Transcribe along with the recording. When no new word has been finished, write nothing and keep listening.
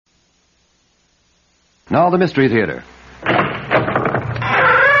Now the Mystery Theater.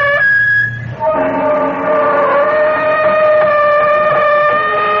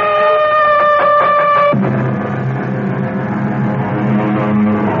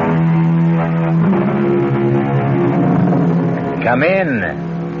 Come in.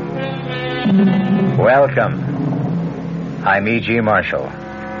 Welcome. I'm E.G. Marshall.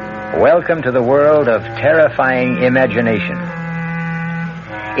 Welcome to the world of terrifying imagination.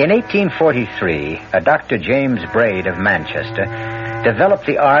 In 1843, a Dr. James Braid of Manchester developed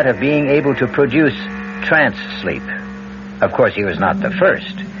the art of being able to produce trance sleep. Of course, he was not the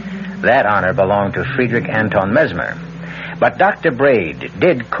first. That honor belonged to Friedrich Anton Mesmer. But Dr. Braid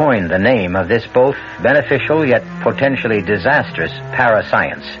did coin the name of this both beneficial yet potentially disastrous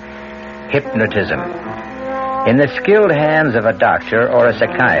parascience, hypnotism. In the skilled hands of a doctor or a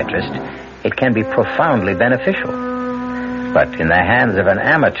psychiatrist, it can be profoundly beneficial. But in the hands of an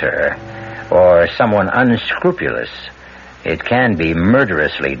amateur or someone unscrupulous, it can be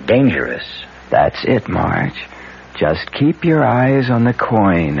murderously dangerous. That's it, Marge. Just keep your eyes on the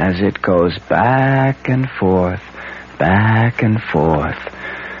coin as it goes back and forth, back and forth.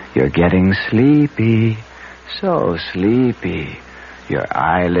 You're getting sleepy, so sleepy. Your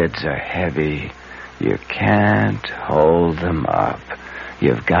eyelids are heavy. You can't hold them up.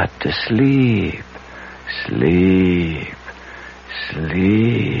 You've got to sleep, sleep,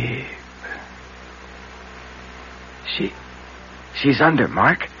 sleep. She's under,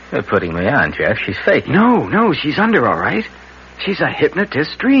 Mark. You're putting me on, Jeff. She's faking. No, she's under, all right. She's a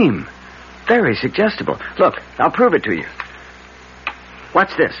hypnotist's dream. Very suggestible. Look, I'll prove it to you.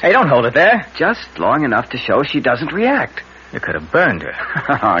 What's this? Hey, don't hold it there. Just long enough to show she doesn't react. You could have burned her.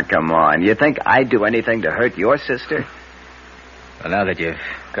 Oh, come on. You think I'd do anything to hurt your sister? Well, now that you've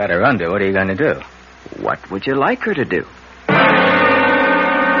got her under, what are you going to do? What would you like her to do?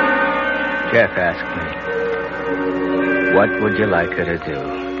 Jeff asked me, what would you like her to do?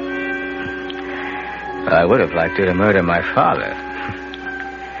 Well, I would have liked her to murder my father.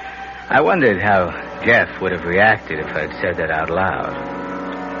 I wondered how Jeff would have reacted if I'd said that out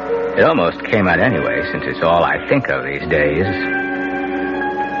loud. It almost came out anyway, since it's all I think of these days.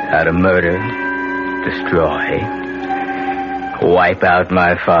 How to murder, destroy, wipe out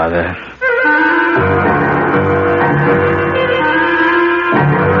my father.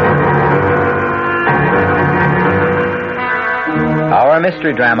 Our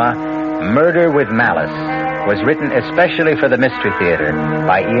mystery drama, Murder with Malice, was written especially for the Mystery Theater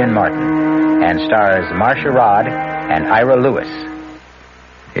by Ian Martin and stars Marcia Rod and Ira Lewis.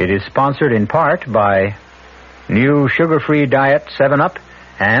 It is sponsored in part by New Sugar-Free Diet 7-Up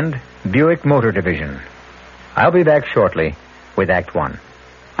and Buick Motor Division. I'll be back shortly with Act One.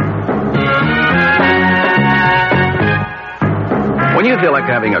 When you feel like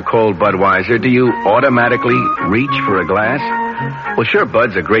having a cold Budweiser, do you automatically reach for a glass? Well, sure,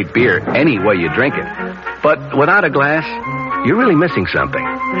 Bud's a great beer any way you drink it. But without a glass, you're really missing something.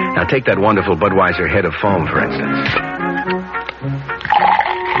 Now, take that wonderful Budweiser head of foam, for instance.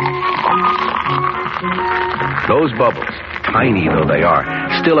 Those bubbles, tiny though they are,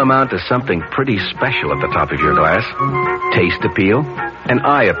 still amount to something pretty special at the top of your glass. Taste appeal and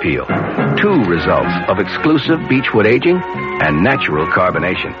eye appeal. Two results of exclusive Beechwood aging and natural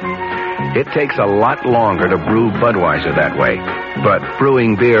carbonation. It takes a lot longer to brew Budweiser that way, but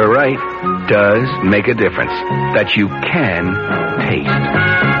brewing beer right does make a difference that you can taste.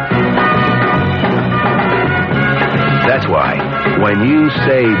 That's why, when you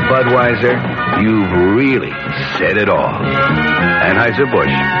say Budweiser, you've really said it all.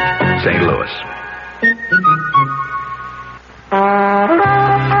 Anheuser-Busch, St. Louis.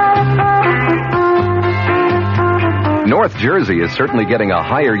 North Jersey is certainly getting a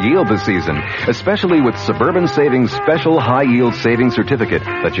higher yield this season, especially with Suburban Savings Special High Yield Savings Certificate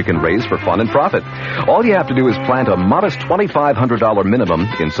that you can raise for fun and profit. All you have to do is plant a modest $2,500 minimum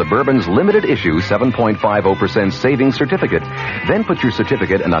in Suburban's limited issue 7.50% savings certificate. Then put your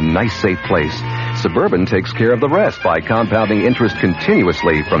certificate in a nice, safe place. Suburban takes care of the rest by compounding interest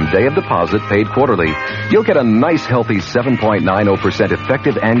continuously from day of deposit paid quarterly. You'll get a nice, healthy 7.90%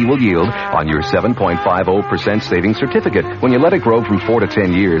 effective annual yield on your 7.50% savings certificate when you let it grow from 4 to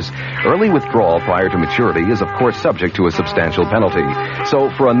 10 years. Early withdrawal prior to maturity is, of course, subject to a substantial penalty.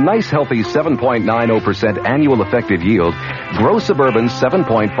 So for a nice, healthy 7.90% annual effective yield, grow Suburban's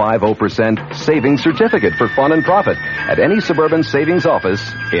 7.50% savings certificate for fun and profit at any Suburban savings office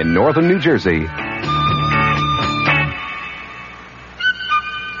in northern New Jersey.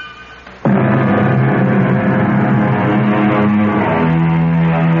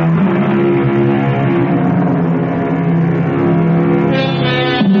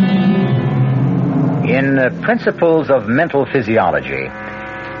 In Principles of Mental Physiology,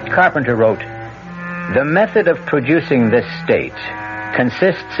 Carpenter wrote, "The method of producing this state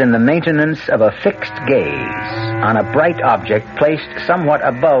consists in the maintenance of a fixed gaze on a bright object placed somewhat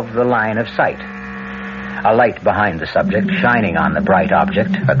above the line of sight. A light behind the subject shining on the bright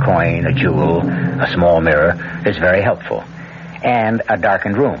object, a coin, a jewel, a small mirror, is very helpful, and a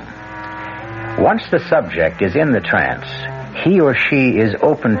darkened room. Once the subject is in the trance, he or she is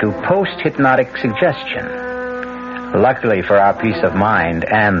open to post-hypnotic suggestion. Luckily for our peace of mind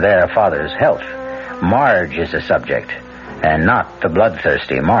and their father's health, Marge is the subject, and not the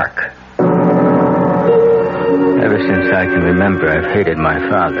bloodthirsty Mark." Ever since I can remember, I've hated my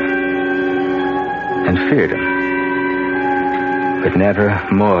father and feared him. But never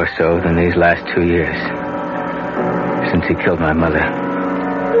more so than these last 2 years, since he killed my mother.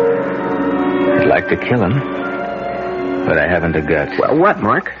 I'd like to kill him, but I haven't the guts. Well, what,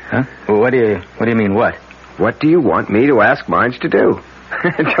 Mark? Huh? Well, what do you mean, what? What do you want me to ask Marge to do?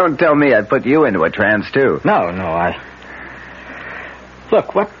 Don't tell me I put you into a trance, too. No,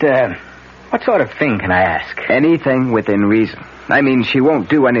 Look, what sort of thing can I ask? Anything within reason. I mean, she won't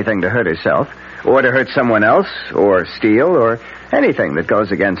do anything to hurt herself, or to hurt someone else, or steal, or anything that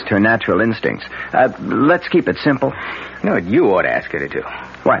goes against her natural instincts. Let's keep it simple. You know what you ought to ask her to do?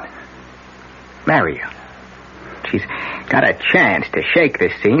 What? Marry you. She's got a chance to shake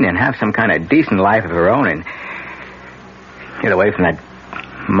this scene and have some kind of decent life of her own and get away from that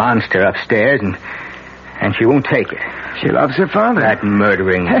monster upstairs, and she won't take it. She loves her father. That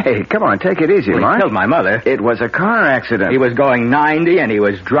murdering... Hey, come on, take it easy, Mark. He killed my mother. It was a car accident. He was going 90, and he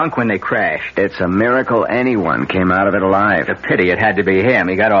was drunk when they crashed. It's a miracle anyone came out of it alive. It's a pity it had to be him.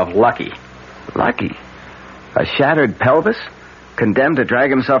 He got off lucky. Lucky? A shattered pelvis? Condemned to drag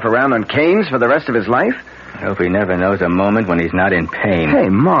himself around on canes for the rest of his life? I hope he never knows a moment when he's not in pain. Hey,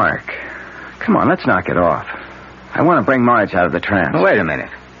 Mark. Come on, let's knock it off. I want to bring Marge out of the trance. Well, wait a minute.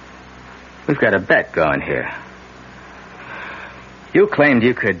 We've got a bet going here. You claimed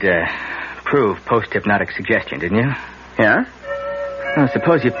you could prove post-hypnotic suggestion, didn't you? Yeah? Well,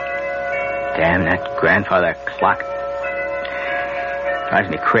 suppose you... Damn, that grandfather clock drives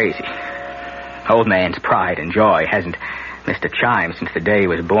me crazy. Old man's pride and joy hasn't missed a chime since the day he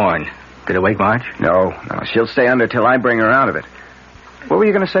was born. Did it wake Marge? No. She'll stay under till I bring her out of it. What were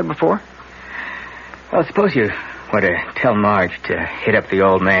you going to say before? Well, suppose you were to tell Marge to hit up the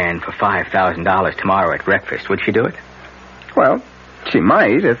old man for $5,000 tomorrow at breakfast. Would she do it? Well, she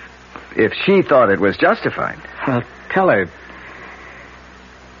might if she thought it was justified. Well, tell her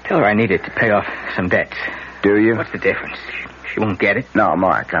I need it to pay off some debts. Do you? What's the difference? She won't get it. No,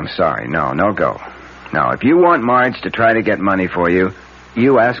 Mark, I'm sorry. No go. Now, if you want Marge to try to get money for you,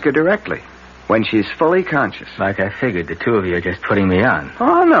 you ask her directly, when she's fully conscious. Like I figured, the two of you are just putting me on.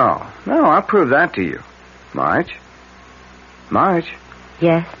 Oh, no, I'll prove that to you. Marge?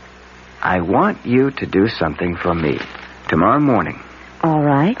 Yes? I want you to do something for me tomorrow morning. All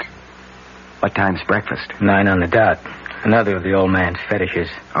right. What time's breakfast? 9 on the dot. Another of the old man's fetishes.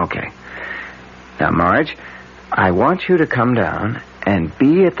 Okay. Now, Marge, I want you to come down and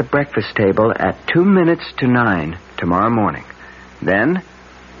be at the breakfast table at 2 minutes to 9 tomorrow morning. Then,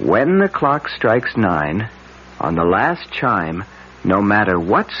 when the clock strikes 9, on the last chime, no matter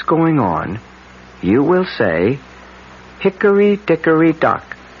what's going on, you will say,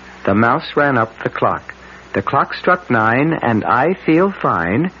 "Hickory-dickory-dock. The mouse ran up the clock. The clock struck 9, and I feel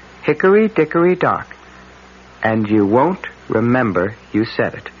fine. Hickory-dickory-dock." And you won't remember you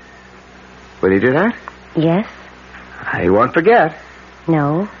said it. Will you do that? Yes? You won't forget.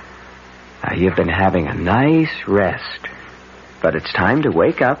 No. Now, you've been having a nice rest. But it's time to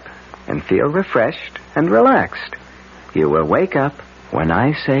wake up and feel refreshed and relaxed. You will wake up when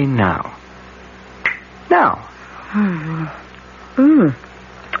I say now. Now.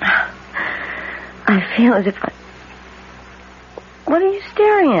 I feel as if I... What are you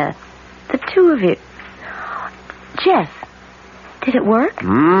staring at? The two of you. Jeff, did it work?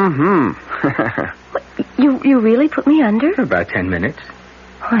 Mm-hmm. You really put me under? For about 10 minutes.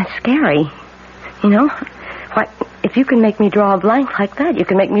 Oh, that's scary. You know, why, if you can make me draw a blank like that, you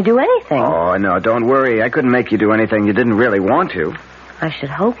can make me do anything. Oh, no, don't worry. I couldn't make you do anything you didn't really want to. I should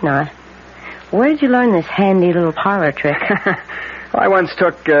hope not. Where did you learn this handy little parlor trick? I once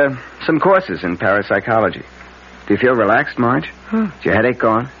took some courses in parapsychology. Do you feel relaxed, Marge? Is your headache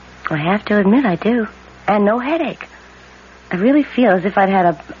gone? I have to admit I do. And no headache. I really feel as if I'd had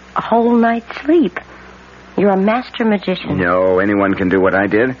a whole night's sleep. You're a master magician. No, anyone can do what I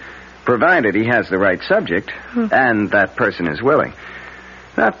did, provided he has the right subject, and that person is willing.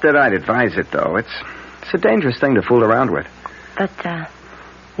 Not that I'd advise it, though. It's a dangerous thing to fool around with. But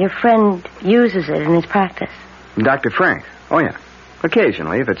Your friend uses it in his practice. Dr. Frank? Oh, yeah.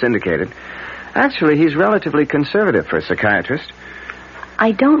 Occasionally, if it's indicated. Actually, he's relatively conservative for a psychiatrist.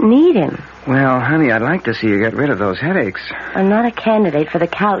 I don't need him. Well, honey, I'd like to see you get rid of those headaches. I'm not a candidate for the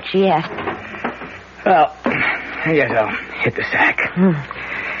couch yet. Well, I guess I'll hit the sack.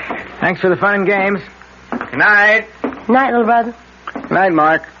 Thanks for the fun and games. Good night. Night, little brother. Night,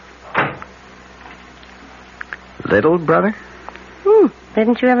 Mark. Little brother?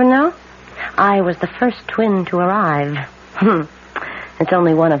 Didn't you ever know? I was the first twin to arrive. It's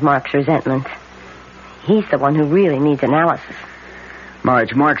only one of Mark's resentments. He's the one who really needs analysis.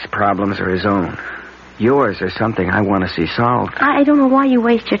 Marge, Mark's problems are his own. Yours are something I want to see solved. I don't know why you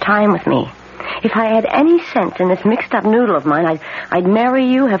waste your time with me. If I had any sense in this mixed-up noodle of mine, I'd marry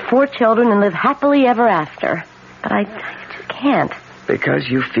you, have 4 children, and live happily ever after. But I just can't. Because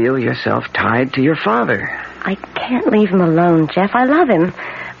you feel yourself tied to your father. I can't leave him alone, Jeff. I love him.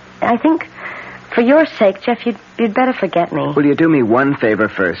 I think, for your sake, Jeff, you'd better forget me. Will you do me one favor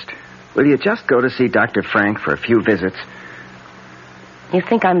first? Will you just go to see Dr. Frank for a few visits? You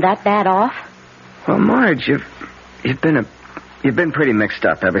think I'm that bad off? Well, Marge, you've been pretty mixed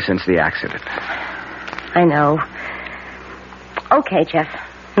up ever since the accident. I know. Okay, Jeff.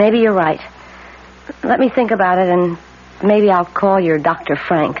 Maybe you're right. Let me think about it, and maybe I'll call your Dr.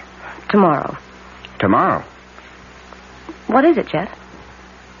 Frank tomorrow. Tomorrow? What is it, Jeff?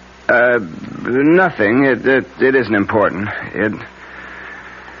 Nothing. It isn't important.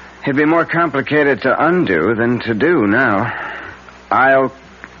 It'd be more complicated to undo than to do now.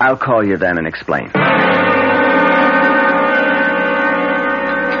 I'll call you then and explain.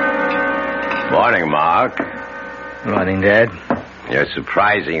 Morning, Mark. Morning, Dad. You're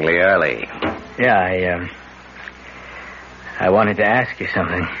surprisingly early. Yeah, I wanted to ask you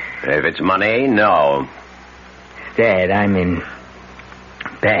something. If it's money, no. Dad, I'm in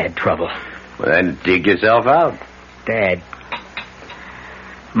bad trouble. Well, then dig yourself out. Dad,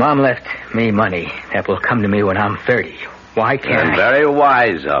 Mom left me money that will come to me when I'm 30. Why can't And very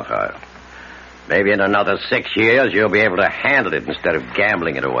wise of her. Maybe in another 6 years you'll be able to handle it instead of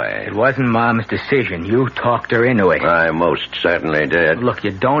gambling it away. It wasn't Mom's decision. You talked her into it. I most certainly did. Look,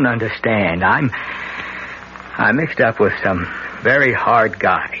 you don't understand. I'm mixed up with some very hard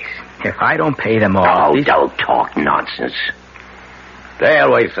guys. If I don't pay them off... Oh, don't talk nonsense.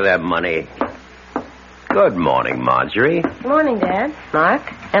 They'll wait for that money. Good morning, Marjorie. Morning, Dad. Mark,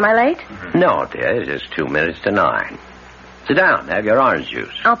 am I late? No, dear, it's just 2 minutes to 9. Sit down. Have your orange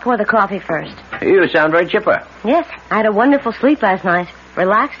juice. I'll pour the coffee first. You sound very chipper. Yes, I had a wonderful sleep last night.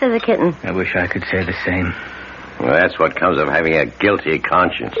 Relaxed as a kitten. I wish I could say the same. Well, that's what comes of having a guilty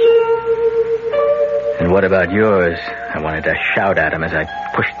conscience. And what about yours? I wanted to shout at him as I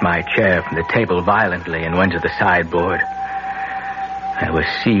pushed my chair from the table violently and went to the sideboard. I was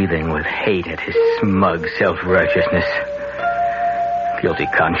seething with hate at his smug self-righteousness. Guilty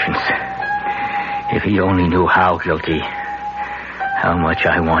conscience. If he only knew how guilty, how much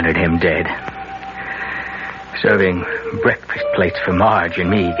I wanted him dead. Serving breakfast plates for Marge and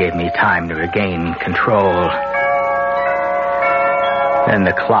me gave me time to regain control. Then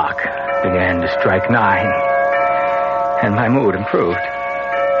the clock began to strike 9, and my mood improved.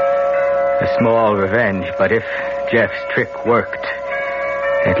 A small revenge, but if Jeff's trick worked,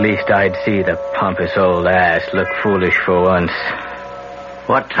 at least I'd see the pompous old ass look foolish for once.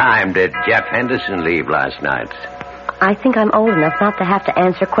 What time did Jeff Henderson leave last night? I think I'm old enough not to have to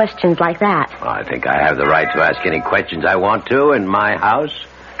answer questions like that. Well, I think I have the right to ask any questions I want to in my house.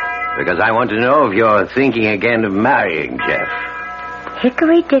 Because I want to know if you're thinking again of marrying Jeff.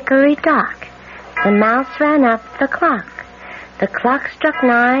 Hickory dickory dock. The mouse ran up the clock. The clock struck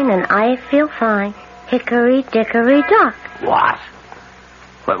 9 and I feel fine. Hickory dickory dock. What?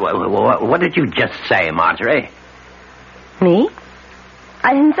 What did you just say, Marjorie? Me?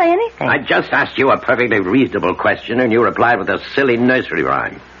 I didn't say anything. I just asked you a perfectly reasonable question, and you replied with a silly nursery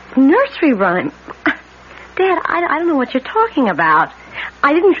rhyme. Nursery rhyme? Dad, I don't know what you're talking about.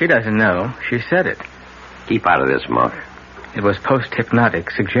 I didn't... She doesn't know. She said it. Keep out of this, Mark. It was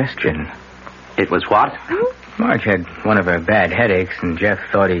post-hypnotic suggestion. It was what? Marge had one of her bad headaches, and Jeff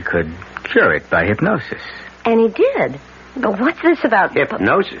thought he could cure it by hypnosis. And he did. But what's this about...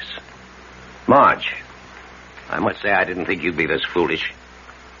 Hypnosis? Marge, I must say I didn't think you'd be this foolish.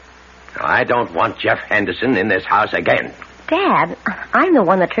 I don't want Jeff Henderson in this house again. Dad, I'm the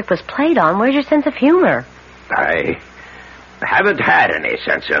one the trick was played on. Where's your sense of humor? I haven't had any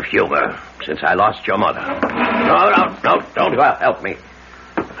sense of humor since I lost your mother. No, don't help me.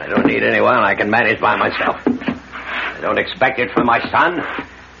 I don't need anyone. I can manage by myself. I don't expect it from my son,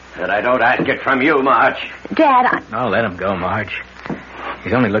 and I don't ask it from you, Marge. Dad, Oh, let him go, Marge.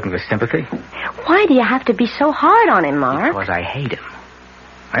 He's only looking for sympathy. Why do you have to be so hard on him, Mark? Because I hate him.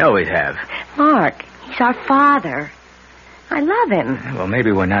 I always have. Mark, he's our father. I love him. Well,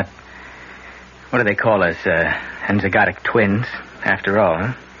 maybe we're not... What do they call us? Enzygotic twins, after all,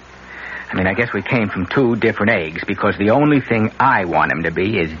 huh? I mean, I guess we came from two different eggs because the only thing I want him to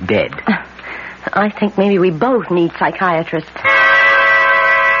be is dead. I think maybe we both need psychiatrists.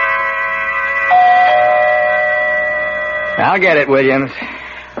 I'll get it, Williams.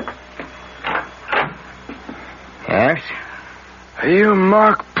 Yes? Are you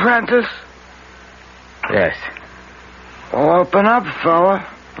Mark Prentice? Yes. Well, open up, fella.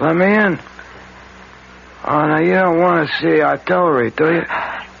 Let me in. Oh, now, you don't want to see artillery, do you?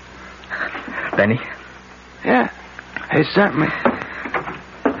 Benny? Yeah. He sent me.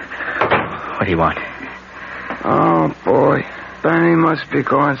 What do you want? Oh, boy. Benny must be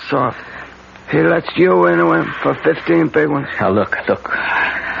going soft. He lets you into him for 15 big ones. Now, look.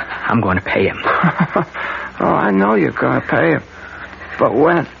 I'm going to pay him. Oh, I know you're going to pay him. But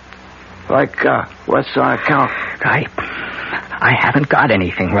when? Like, what's on account? I haven't got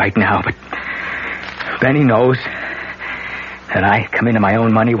anything right now, but Benny knows that I come into my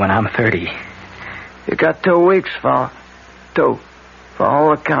own money when I'm 30. You got 2 weeks, fella. 2. For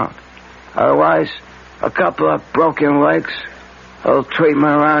whole account. Otherwise, a couple of broken legs, a little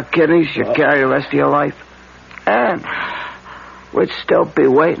treatment around kidneys, you carry the rest of your life. And we'd still be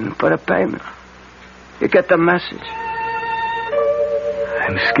waiting for the payment. You get the message?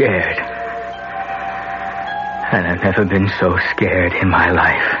 I'm scared. And I've never been so scared in my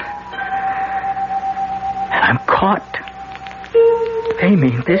life. And I'm caught. They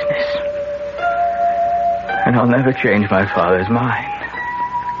mean business. And I'll never change my father's mind.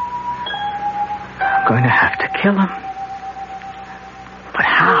 I'm going to have to kill him. But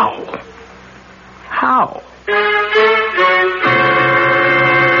how? How?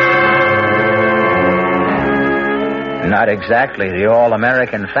 Not exactly the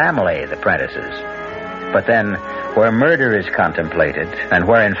all-American family, the Prentices. But then, where murder is contemplated, and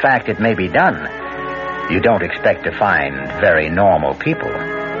where in fact it may be done, you don't expect to find very normal people.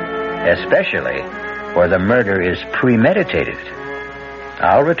 Especially where the murder is premeditated.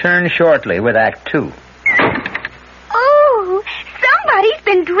 I'll return shortly with Act 2. Oh, somebody's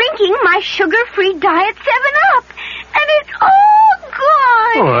been drinking my sugar-free Diet 7-Up, and it's all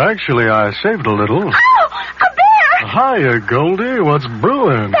gone. Oh, actually, I saved a little. Oh, a bear! Hiya, Goldie. What's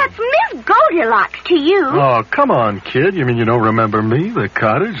brewing? That's Miss Goldilocks to you. Oh, come on, kid. You mean you don't remember me? The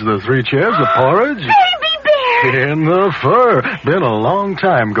cottage, the 3 chairs, the porridge? Baby bear! In the fur. Been a long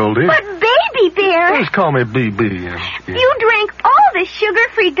time, Goldie. But Baby bear... Just call me BB. You drank all this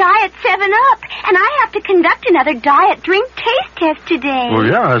sugar-free Diet 7-Up, and I have to conduct another diet drink taste test today. Well,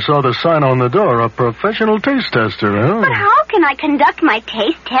 yeah, I saw the sign on the door. A professional taste tester, huh? But how can I conduct my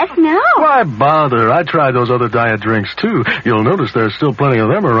taste test now? Why bother? I tried those other diet drinks, too. You'll notice there's still plenty of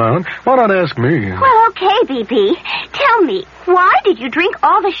them around. Why not ask me? Well, okay, BB. Tell me, why did you drink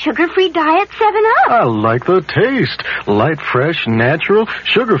all the sugar-free Diet 7-Up? I like the taste. Light, fresh, natural,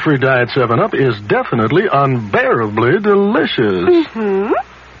 sugar-free Diet 7-Up is definitely unbearably delicious. Mm-hmm.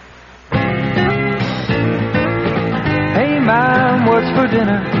 Hey, Mom, what's for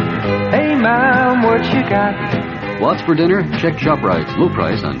dinner? Hey, Mom, what you got? What's for dinner? Check ShopRite's low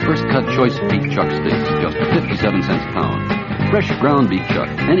price on first cut choice beef chuck steaks, just 57 cents a pound. Fresh ground beef chuck,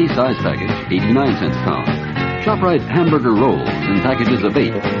 any size package, 89 cents a pound. ShopRite hamburger rolls in packages of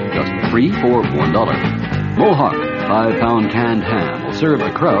 8, just 3 for $1. Mohawk 5-pound canned ham will serve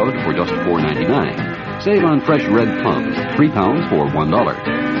a crowd for just $4.99. Save on fresh red plums, 3 pounds for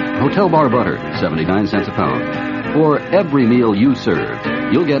 $1. Hotel bar butter, 79 cents a pound. For every meal you serve,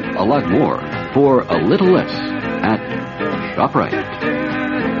 you'll get a lot more for a little less at ShopRite.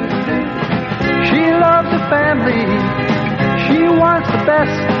 She loves the family. She wants the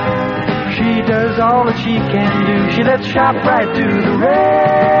best. She does all that she can do. She lets ShopRite do the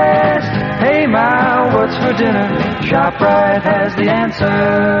rest. Hey, Ma, what's for dinner? ShopRite has the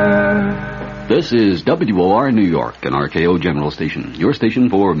answer. This is WOR New York, an RKO General Station, your station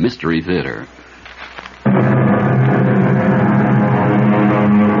for Mystery Theater.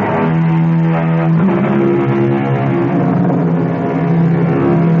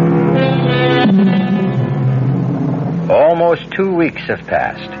 Almost 2 weeks have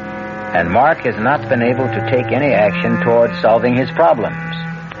passed, and Mark has not been able to take any action towards solving his problems.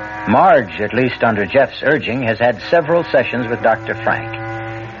 Marge, at least under Jeff's urging, has had several sessions with Dr. Frank,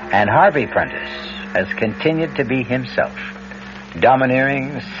 and Harvey Prentice has continued to be himself,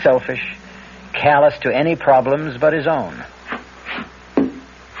 domineering, selfish, callous to any problems but his own.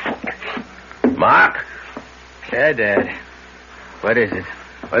 Mark? Yeah, Dad. What is it?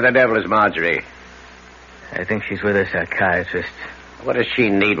 Where the devil is Marjorie? I think she's with a psychiatrist. What does she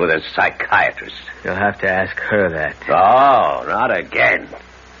need with a psychiatrist? You'll have to ask her that. Oh, not again.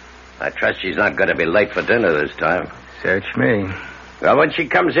 I trust she's not going to be late for dinner this time. Search me. Well, when she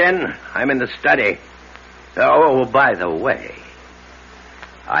comes in, I'm in the study. Oh, by the way,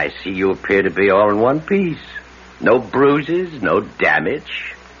 I see you appear to be all in one piece. No bruises, no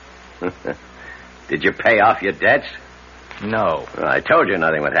damage. Did you pay off your debts? No. Well, I told you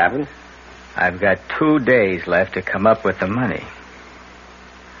nothing would happen. I've got 2 days left to come up with the money.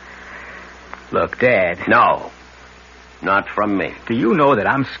 Look, Dad. No. Not from me. Do you know that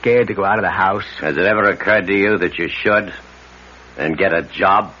I'm scared to go out of the house? Has it ever occurred to you that you should and get a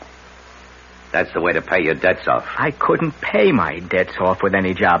job? That's the way to pay your debts off. I couldn't pay my debts off with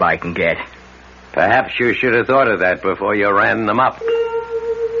any job I can get. Perhaps you should have thought of that before you ran them up.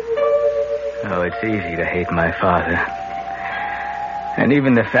 Oh, it's easy to hate my father. And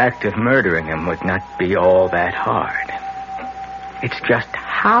even the fact of murdering him would not be all that hard. It's just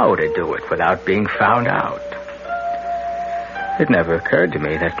how to do it without being found out. It never occurred to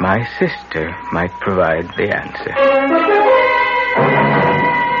me that my sister might provide the answer.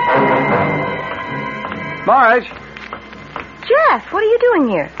 Marge! Jeff, what are you doing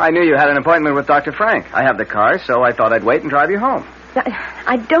here? I knew you had an appointment with Dr. Frank. I have the car, so I thought I'd wait and drive you home.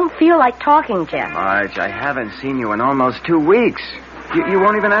 I don't feel like talking, Jeff. Marge, I haven't seen you in almost 2 weeks. You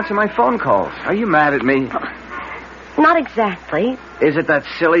won't even answer my phone calls. Are you mad at me? Not exactly. Is it that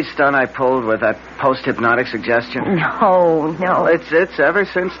silly stunt I pulled with that post-hypnotic suggestion? No. It's ever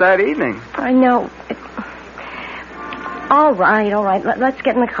since that evening. I know. All right. Let's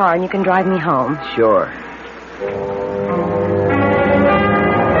get in the car and you can drive me home. Sure.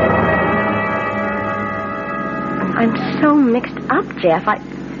 I'm so mixed up, Jeff.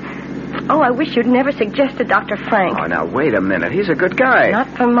 I wish you'd never suggested Dr. Frank. Oh, now, wait a minute. He's a good guy. Not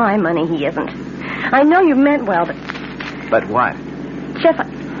for my money, he isn't. I know you meant well, but... But what? Jeff,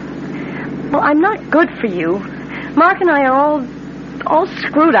 I'm not good for you. Mark and I are all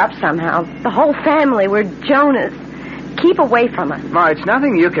screwed up somehow. The whole family, we're Jonas. Keep away from us. Marge,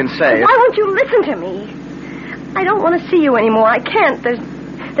 nothing you can say. Why won't you listen to me? I don't want to see you anymore. I can't.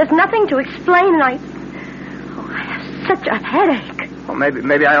 There's nothing to explain, and I have such a headache. Well,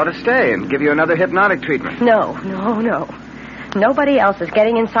 maybe I ought to stay and give you another hypnotic treatment. No. Nobody else is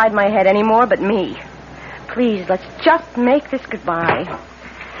getting inside my head anymore but me. Please, let's just make this goodbye.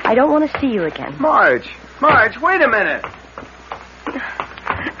 I don't want to see you again. Marge, wait a minute.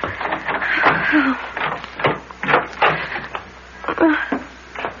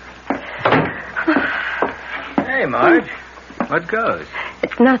 Hey, Marge. What goes?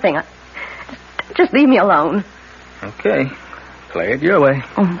 It's nothing. Just leave me alone. Okay. Play it your way.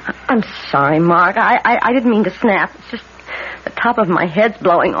 Oh, I'm sorry, Mark. I didn't mean to snap. It's just the top of my head's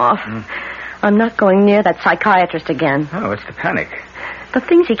blowing off. I'm not going near that psychiatrist again. Oh, what's the panic? The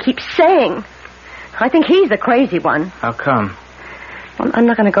things he keeps saying. I think he's the crazy one. How come? Well, I'm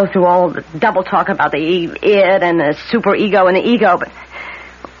not going to go through all the double talk about the id and the super ego and the ego, but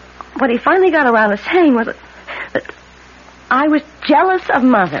what he finally got around to saying was that I was jealous of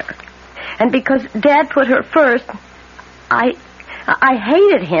Mother. And because Dad put her first, I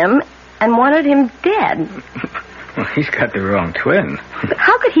hated him and wanted him dead. Well, he's got the wrong twin. But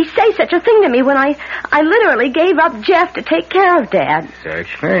how could he say such a thing to me when I literally gave up Jeff to take care of Dad?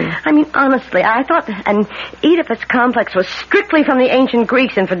 Search me. I mean, honestly, I thought an Oedipus complex was strictly from the ancient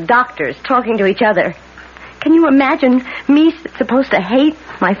Greeks and for doctors talking to each other. Can you imagine me supposed to hate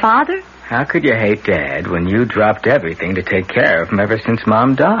my father? How could you hate Dad when you dropped everything to take care of him ever since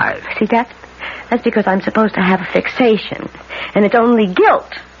Mom died? See, that's because I'm supposed to have a fixation. And it's only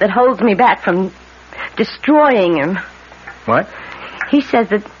guilt that holds me back from destroying him. What? He says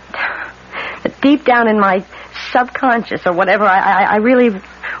that deep down in my subconscious or whatever, I really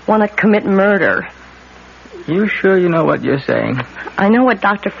want to commit murder. You sure you know what you're saying? I know what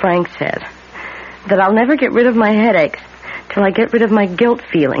Dr. Frank said. That I'll never get rid of my headaches till I get rid of my guilt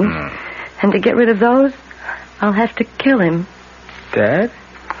feelings. And to get rid of those, I'll have to kill him. Dad?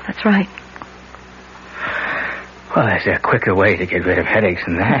 That's right. Well, there's a quicker way to get rid of headaches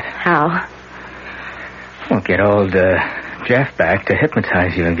than that. How? Well, get old Jeff back to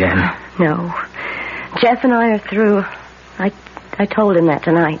hypnotize you again. No. Jeff and I are through. I told him that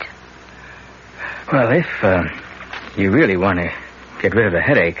tonight. Well, if you really want to get rid of the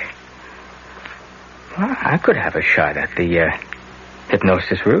headache, well, I could have a shot at the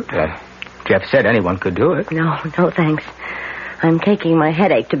hypnosis route. Jeff said anyone could do it. No, thanks. I'm taking my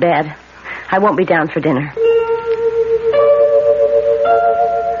headache to bed. I won't be down for dinner.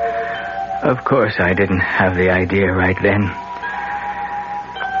 Of course, I didn't have the idea right then.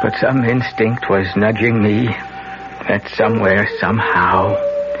 But some instinct was nudging me that somewhere, somehow,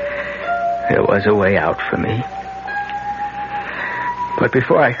 there was a way out for me. But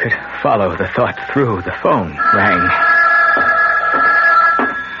before I could follow the thought through, the phone rang.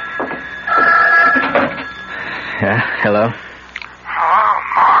 Yeah, hello? Hello,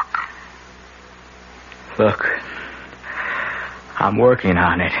 Mark. Look, I'm working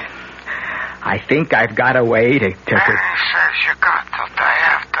on it. I think I've got a way to... Benny says you got till day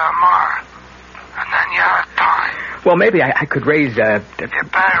after tomorrow. And then you have time. Well, maybe I could raise, You better raise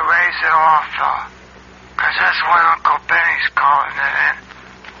it off, though. Because that's when Uncle Benny's calling it in.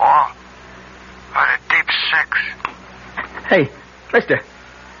 Or the deep six. Hey, mister.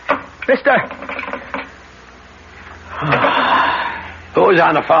 Who's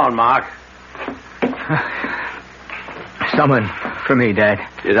on the phone, Mark? Someone for me, Dad.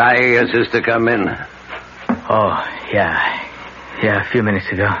 Did I hear your sister come in? Oh, yeah. Yeah, a few minutes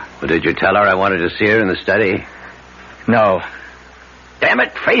ago. Well, did you tell her I wanted to see her in the study? No. Damn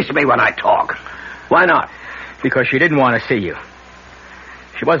it, face me when I talk. Why not? Because she didn't want to see you.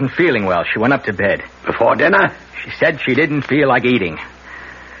 She wasn't feeling well. She went up to bed. Before dinner? She said she didn't feel like eating.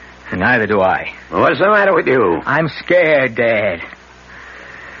 And neither do I. Well, what's the matter with you? I'm scared, Dad.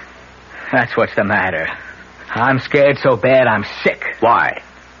 That's what's the matter. I'm scared so bad I'm sick. Why?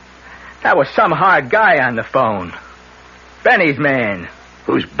 That was some hard guy on the phone. Benny's man.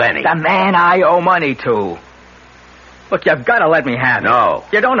 Who's Benny? The man I owe money to. Look, you've got to let me have it. No.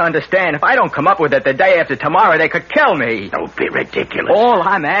 You don't understand. If I don't come up with it the day after tomorrow, they could kill me. Don't be ridiculous. All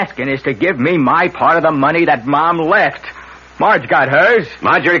I'm asking is to give me my part of the money that Mom left. Marge got hers.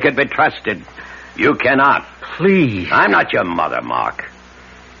 Marjorie could be trusted. You cannot. Please. I'm not your mother, Mark.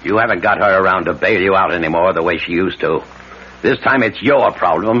 You haven't got her around to bail you out anymore the way she used to. This time it's your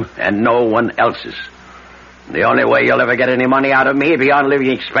problem and no one else's. The only way you'll ever get any money out of me beyond living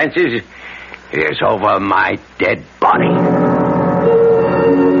expenses is over my dead body.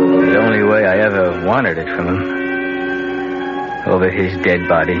 The only way I ever wanted it from him. Over his dead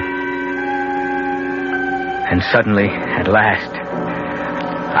body. And suddenly, at last,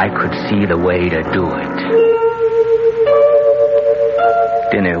 I could see the way to do it.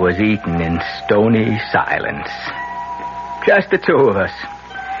 Dinner was eaten in stony silence. Just the two of us.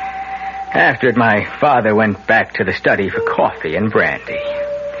 After it, my father went back to the study for coffee and brandy.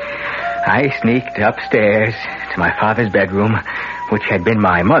 I sneaked upstairs to my father's bedroom, which had been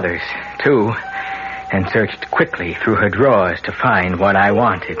my mother's, too, and searched quickly through her drawers to find what I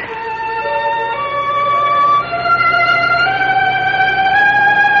wanted.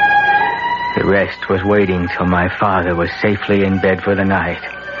 The rest was waiting till my father was safely in bed for the night,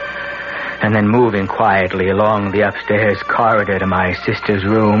 and then moving quietly along the upstairs corridor to my sister's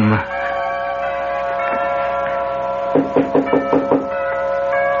room.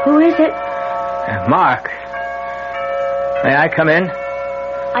 Who is it? Mark. May I come in?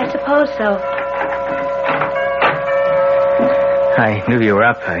 I suppose so. I knew you were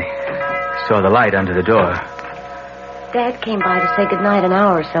up. I saw the light under the door. Dad came by to say goodnight an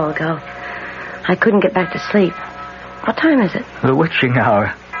hour or so ago. I couldn't get back to sleep. What time is it? The witching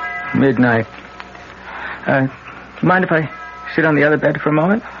hour. Midnight. Mind if I sit on the other bed for a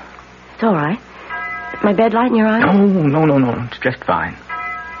moment? It's all right. Is my bed light in your eyes? No. It's just fine.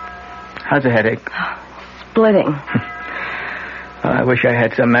 How's the headache? Splitting. I wish I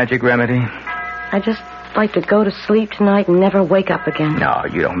had some magic remedy. I'd just like to go to sleep tonight and never wake up again. No,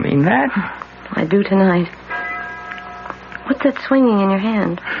 you don't mean that. I do tonight. What's that swinging in your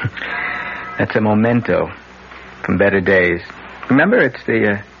hand? That's a memento from better days. Remember, it's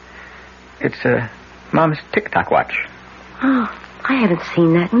Mom's tick-tock watch. Oh, I haven't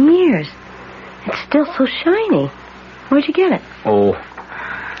seen that in years. It's still so shiny. Where'd you get it? Oh,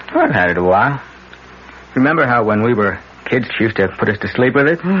 I've had it a while. Remember how when we were kids she used to put us to sleep with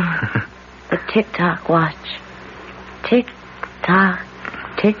it? The tick-tock watch. Tick-tock,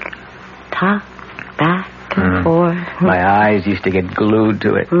 tick-tock, back and forth. My eyes used to get glued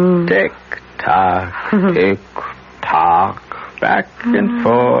to it. Tick-tock, tick-tock, back and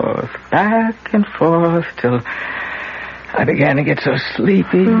forth, till I began to get so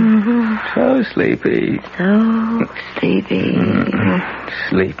sleepy. So sleepy. So sleepy.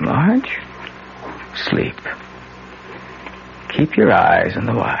 Sleep, Marge. Sleep. Keep your eyes on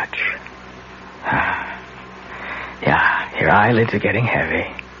the watch. Yeah, your eyelids are getting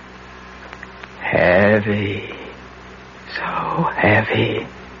heavy. Heavy. So heavy.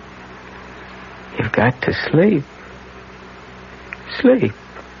 You've got to sleep. Sleep.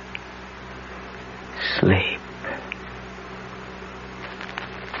 Sleep.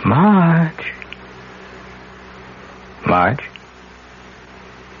 Marge.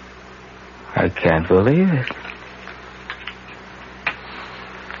 I can't believe it.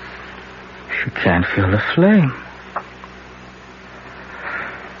 She can't feel the flame.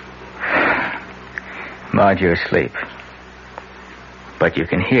 Marge, you're asleep. But you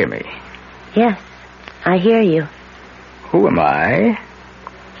can hear me. Yes, I hear you. Who am I?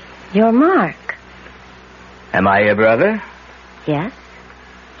 You're Mark. Am I your brother? Yes.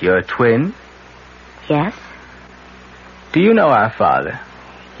 Your twin? Yes. Do you know our father?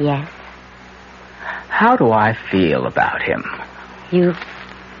 Yes. How do I feel about him? You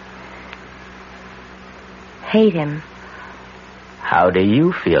hate him. How do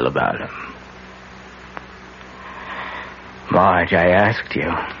you feel about him? Marge, I asked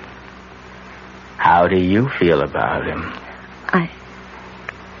you. How do you feel about him?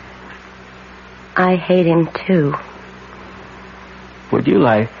 I hate him too. Would you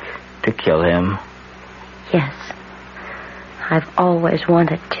like to kill him? Yes. I've always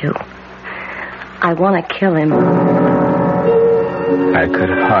wanted to. I want to kill him. I could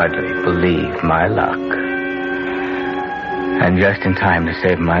hardly believe my luck. And just in time to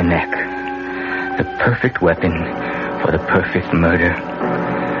save my neck. The perfect weapon for the perfect murder.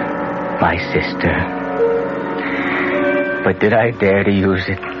 My sister. But did I dare to use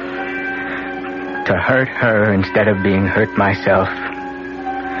it? To hurt her instead of being hurt myself?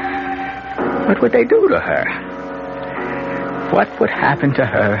 What would they do to her? What would happen to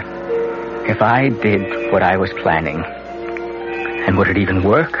her if I did what I was planning? And would it even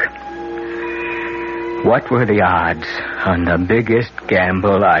work? What were the odds on the biggest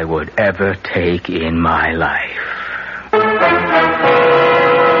gamble I would ever take in my life?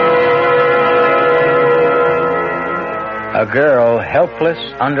 A girl helpless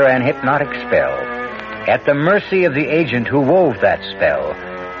under an hypnotic spell, at the mercy of the agent who wove that spell,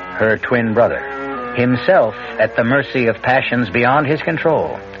 her twin brother, himself at the mercy of passions beyond his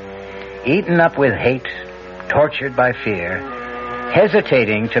control, eaten up with hate, tortured by fear,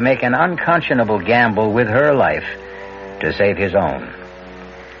 hesitating to make an unconscionable gamble with her life to save his own.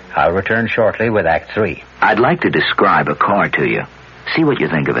 I'll return shortly with Act 3. I'd like to describe a car to you. See what you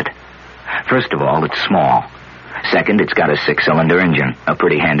think of it. First of all, it's small. Second, it's got a 6-cylinder engine, a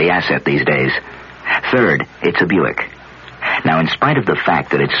pretty handy asset these days. Third, it's a Buick. Now, in spite of the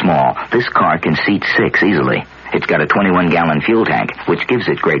fact that it's small, this car can seat 6 easily. It's got a 21-gallon fuel tank, which gives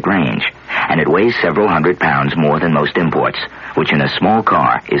it great range. And it weighs several hundred pounds more than most imports, which in a small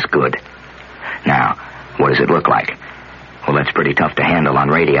car is good. Now, what does it look like? Well, that's pretty tough to handle on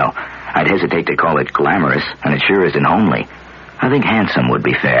radio. I'd hesitate to call it glamorous, and it sure isn't homely. I think handsome would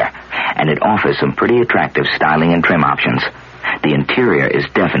be fair, and it offers some pretty attractive styling and trim options. The interior is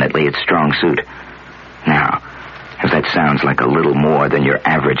definitely its strong suit. Now, if that sounds like a little more than your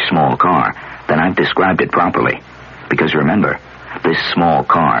average small car, then I've described it properly. Because remember, this small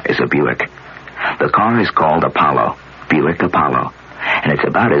car is a Buick. The car is called Apollo, Buick Apollo, and it's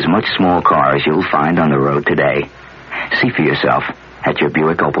about as much small car as you'll find on the road today. See for yourself at your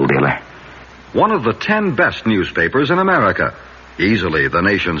Buick Opel dealer. One of the 10 best newspapers in America. Easily the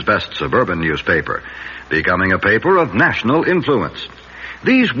nation's best suburban newspaper. Becoming a paper of national influence.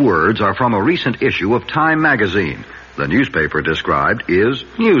 These words are from a recent issue of Time magazine. The newspaper described is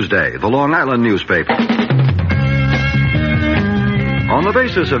Newsday, the Long Island newspaper. On the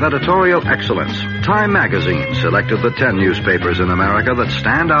basis of editorial excellence, Time magazine selected the 10 newspapers in America that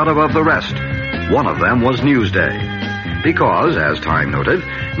stand out above the rest. One of them was Newsday. Because, as Time noted,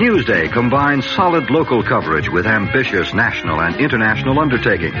 Newsday combines solid local coverage with ambitious national and international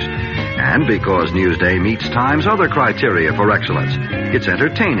undertakings. And because Newsday meets Time's other criteria for excellence, it's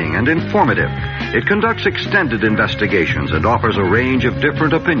entertaining and informative. It conducts extended investigations and offers a range of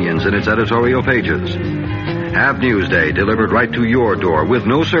different opinions in its editorial pages. Have Newsday delivered right to your door with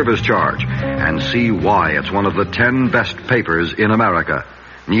no service charge, and see why it's one of the 10 best papers in America.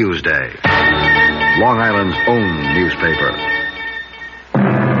 Newsday, Long Island's own newspaper.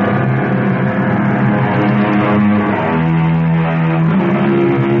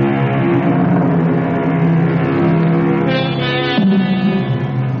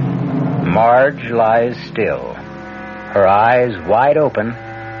 Marge lies still, her eyes wide open,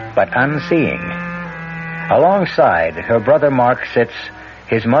 but unseeing. Alongside, her brother Mark sits,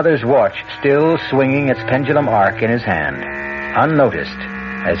 his mother's watch still swinging its pendulum arc in his hand, unnoticed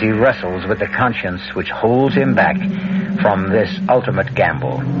as he wrestles with the conscience which holds him back from this ultimate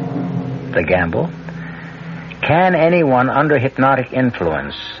gamble. The gamble? Can anyone under hypnotic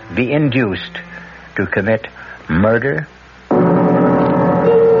influence be induced to commit murder?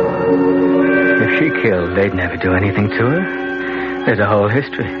 If she killed, they'd never do anything to her. There's a whole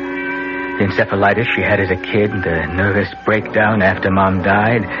history. The encephalitis she had as a kid, the nervous breakdown after Mom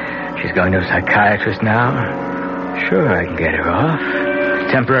died, She's going to a psychiatrist now. Sure, I can get her off.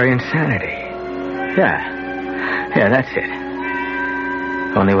 Temporary insanity. Yeah, that's it.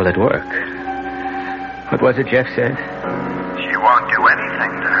 Only will it work? What was it Jeff said? She won't do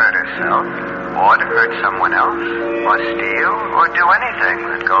anything to hurt herself, or to hurt someone else, or steal, or do anything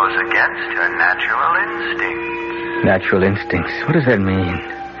that goes against her natural instincts. Natural instincts. What does that mean?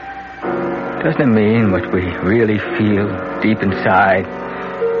 Doesn't it mean what we really feel deep inside,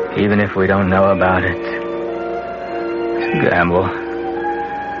 even if we don't know about it? It's a gamble,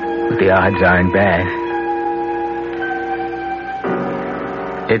 but the odds aren't bad.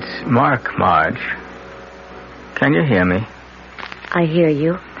 It's Mark, Marge. Can you hear me? I hear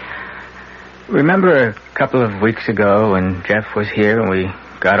you. Remember a couple of weeks ago when Jeff was here and we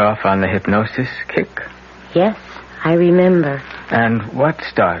got off on the hypnosis kick? Yes, I remember. And what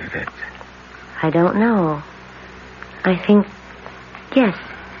started it? I don't know. I think, yes,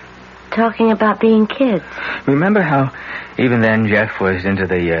 talking about being kids. Remember how even then Jeff was into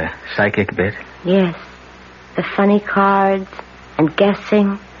the psychic bit? Yes. The funny cards and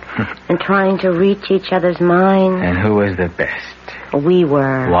guessing and trying to reach each other's minds. And who was the best? We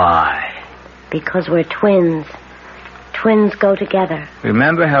were. Why? Because we're twins. Twins go together.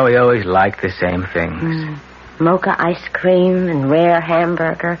 Remember how we always liked the same things? Mocha ice cream and rare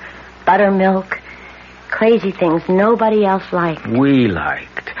hamburger, buttermilk, crazy things nobody else liked. We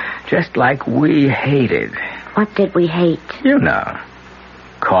liked, just like we hated. What did we hate? You know.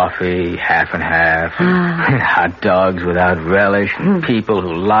 Coffee, half and half, and hot dogs without relish, and people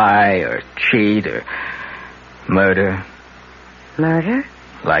who lie or cheat or murder. Murder?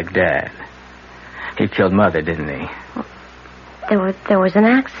 Like Dad. He killed Mother, didn't he? There was an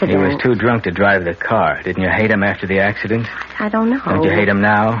accident. He was too drunk to drive the car. Didn't you hate him after the accident? I don't know. Don't you hate him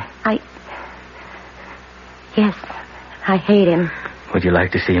now? Yes, I hate him. Would you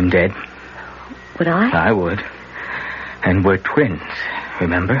like to see him dead? Would I? I would. And we're twins,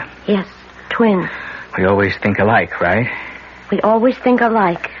 remember? Yes, twins. We always think alike, right? We always think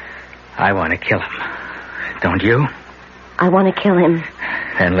alike. I want to kill him. Don't you? I want to kill him.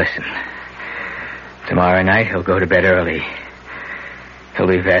 Then listen. Tomorrow night he'll go to bed early. He'll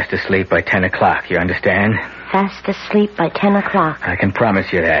be fast asleep by 10 o'clock, you understand? Fast asleep by 10 o'clock. I can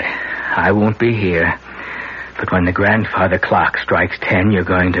promise you that. I won't be here. But when the grandfather clock strikes 10, you're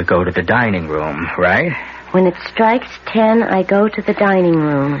going to go to the dining room, right? When it strikes 10, I go to the dining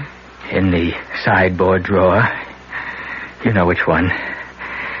room. In the sideboard drawer. You know which one.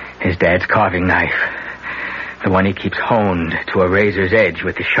 His dad's carving knife. The one he keeps honed to a razor's edge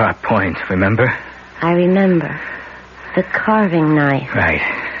with the sharp point, remember? I remember. The carving knife. Right.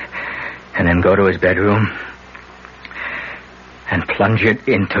 And then go to his bedroom and plunge it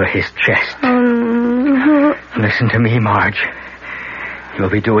into his chest. Listen to me, Marge. You'll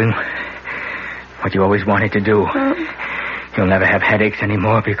be doing what you always wanted to do. You'll never have headaches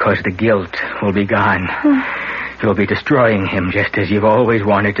anymore because the guilt will be gone. You'll be destroying him just as you've always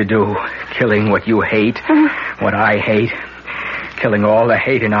wanted to do. Killing what you hate, what I hate. Killing all the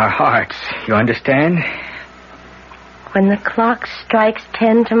hate in our hearts. You understand? When the clock strikes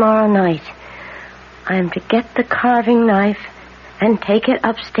 10 tomorrow night, I am to get the carving knife and take it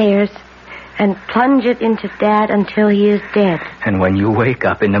upstairs and plunge it into Dad until he is dead. And when you wake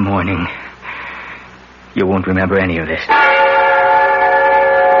up in the morning, you won't remember any of this.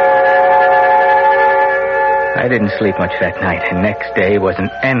 I didn't sleep much that night, and next day was an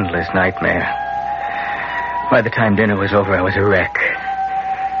endless nightmare. By the time dinner was over, I was a wreck.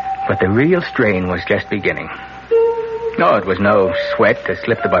 But the real strain was just beginning. No, it was no sweat to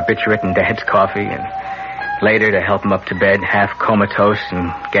slip the barbiturate in Dad's coffee, and later to help him up to bed, half comatose,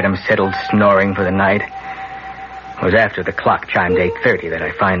 and get him settled snoring for the night. It was after the clock chimed 8:30 that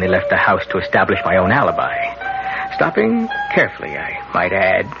I finally left the house to establish my own alibi. Stopping carefully, I might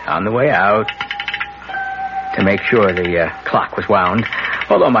add, on the way out, to make sure the clock was wound,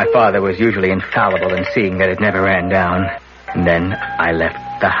 although my father was usually infallible in seeing that it never ran down. And then I left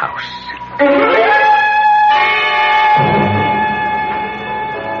the house.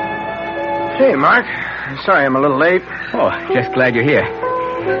 Hey, Mark. Sorry I'm a little late. Oh, just glad you're here.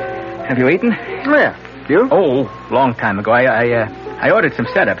 Have you eaten? Yeah. You? Oh, long time ago. I ordered some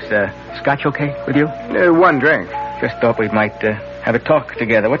setups. Scotch okay with you? One drink. Just thought we might have a talk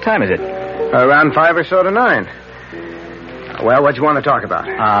together. What time is it? Around 5 or so to 9. Well, what do you want to talk about?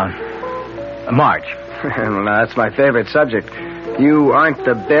 Marge. Well, now, that's my favorite subject. You aren't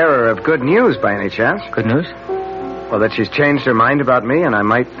the bearer of good news by any chance? Good news? Well, that she's changed her mind about me and I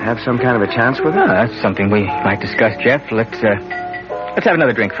might have some kind of a chance with her? Oh, that's something we might discuss, Jeff. Let's have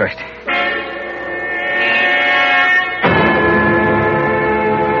another drink first.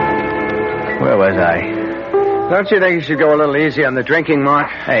 was I? Don't you think you should go a little easy on the drinking, Mark?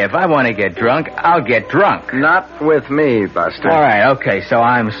 Hey, if I want to get drunk, I'll get drunk. Not with me, Buster. All right, okay, so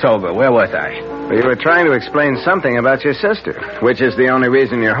I'm sober. Where was I? Well, you were trying to explain something about your sister, which is the only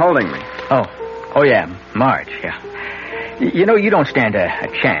reason you're holding me. Oh yeah, Marge, yeah. You know, you don't stand a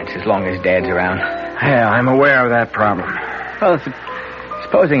chance as long as Dad's around. Yeah, I'm aware of that problem. Well,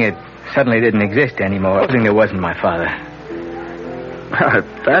 supposing it suddenly didn't exist anymore, supposing there wasn't my father. If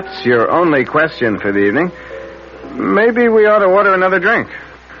that's your only question for the evening, maybe we ought to order another drink.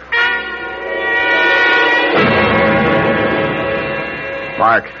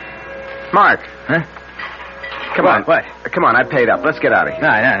 Mark. Huh? Come on. What? Come on, I paid up. Let's get out of here. No,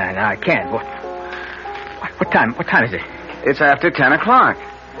 I can't. What time is it? It's after 10 o'clock.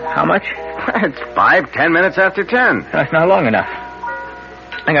 How much? It's 5-10 minutes after 10. That's not long enough.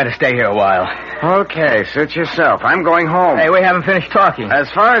 I got to stay here a while. Okay, suit yourself. I'm going home. Hey, we haven't finished talking. As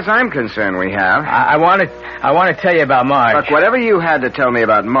far as I'm concerned, we have. I want to tell you about Marge. Look, whatever you had to tell me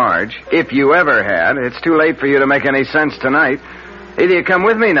about Marge, if you ever had, it's too late for you to make any sense tonight. Either you come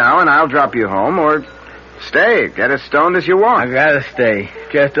with me now and I'll drop you home, or stay. Get as stoned as you want. I gotta stay.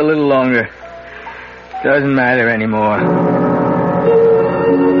 Just a little longer. Doesn't matter anymore.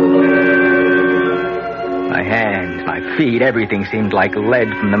 My hands, my feet, everything seemed like lead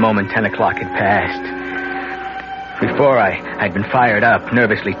from the moment 10 o'clock had passed. Before I'd been fired up,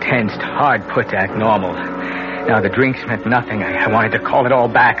 nervously tensed, hard put to act normal. Now the drinks meant nothing. I wanted to call it all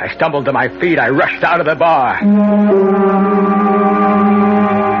back. I stumbled to my feet. I rushed out of the bar.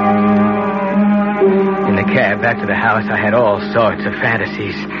 In the cab back to the house, I had all sorts of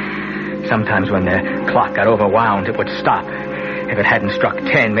fantasies. Sometimes when the clock got overwound, it would stop. If it hadn't struck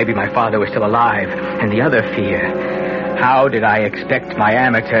 10, maybe my father was still alive. And the other fear, how did I expect my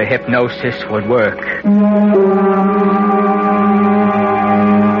amateur hypnosis would work?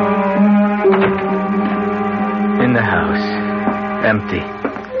 In the house, empty.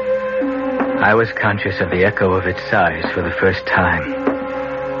 I was conscious of the echo of its sighs for the first time.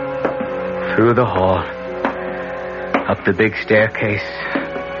 Through the hall, up the big staircase,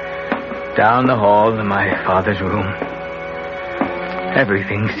 down the hall to my father's room.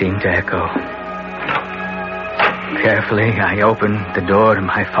 Everything seemed to echo. Carefully, I opened the door to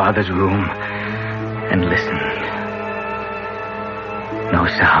my father's room and listened. No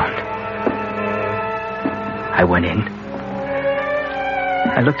sound. I went in.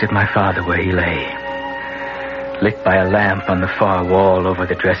 I looked at my father where he lay, lit by a lamp on the far wall over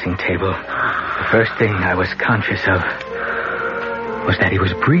the dressing table. The first thing I was conscious of was that he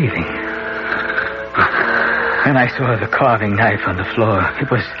was breathing. And I saw the carving knife on the floor.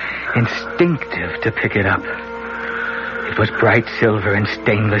 It was instinctive to pick it up. It was bright silver and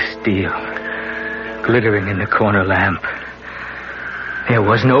stainless steel, glittering in the corner lamp. There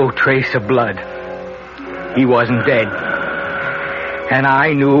was no trace of blood. He wasn't dead. And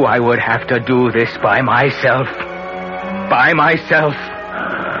I knew I would have to do this by myself. By myself.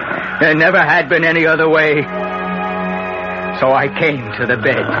 There never had been any other way. So I came to the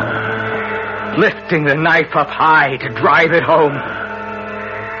bed, lifting the knife up high to drive it home.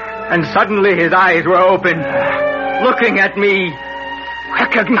 And suddenly his eyes were open, looking at me,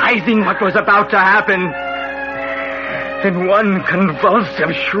 recognizing what was about to happen. In one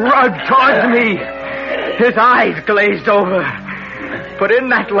convulsive shrug towards me, his eyes glazed over. But in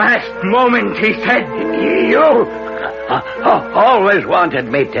that last moment, he said, "You always wanted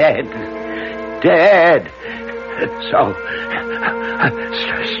me dead. Dead. So,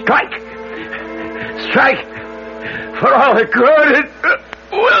 strike. Strike. For all the good it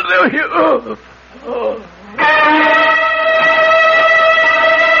will do you."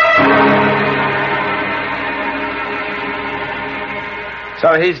 So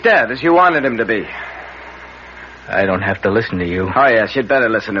he's dead, as you wanted him to be. I don't have to listen to you. Oh, yes, you'd better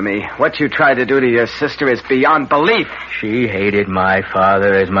listen to me. What you tried to do to your sister is beyond belief. She hated my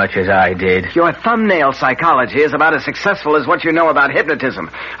father as much as I did. Your thumbnail psychology is about as successful as what you know about hypnotism.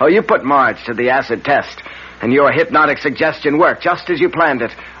 Oh, you put Marge to the acid test, and your hypnotic suggestion worked just as you planned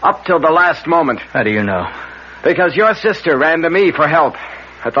it, up till the last moment. How do you know? Because your sister ran to me for help.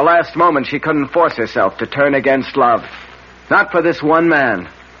 At the last moment, she couldn't force herself to turn against love. Not for this one man,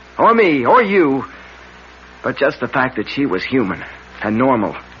 or me, or you, but just the fact that she was human and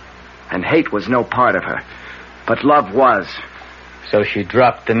normal, and hate was no part of her, but love was. So she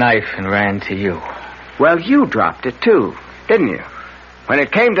dropped the knife and ran to you. Well, you dropped it too, didn't you? When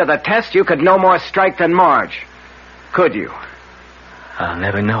it came to the test, you could no more strike than Marge. Could you? I'll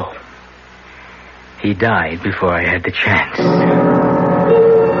never know. He died before I had the chance.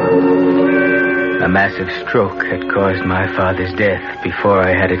 A massive stroke had caused my father's death before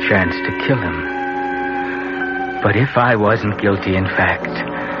I had a chance to kill him. But if I wasn't guilty in fact,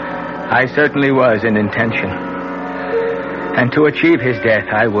 I certainly was in intention. And to achieve his death,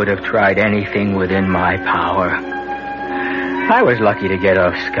 I would have tried anything within my power. I was lucky to get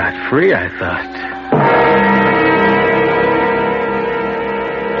off scot-free, I thought.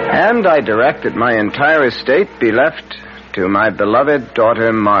 And I directed my entire estate be left to my beloved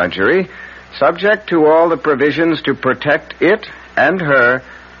daughter Marjorie, subject to all the provisions to protect it and her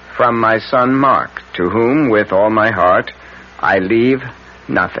from my son Mark, to whom, with all my heart, I leave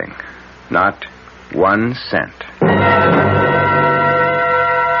nothing, not 1 cent.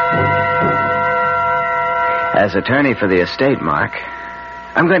 As attorney for the estate, Mark,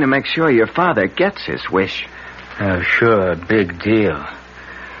 I'm going to make sure your father gets his wish. Oh, sure, big deal.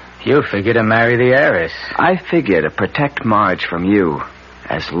 You figure to marry the heiress. I figure to protect Marge from you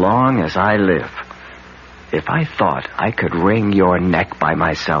as long as I live. If I thought I could wring your neck by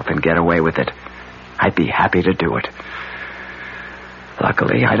myself and get away with it, I'd be happy to do it.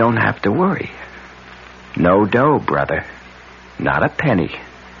 Luckily, I don't have to worry. No dough, brother. Not a penny.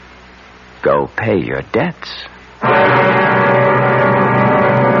 Go pay your debts.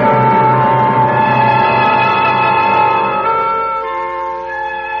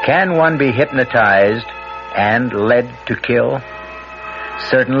 Can one be hypnotized and led to kill?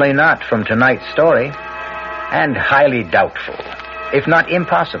 Certainly not from tonight's story, and highly doubtful, if not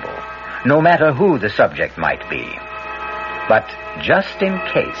impossible, no matter who the subject might be. But just in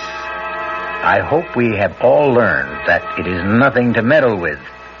case, I hope we have all learned that it is nothing to meddle with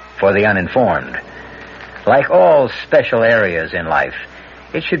for the uninformed. Like all special areas in life,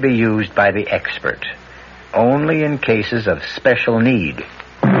 it should be used by the expert, only in cases of special need.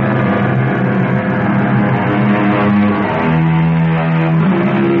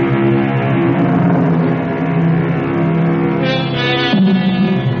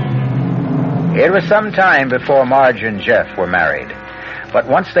 It was some time before Marge and Jeff were married, but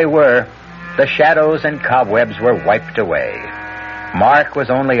once they were, the shadows and cobwebs were wiped away. Mark was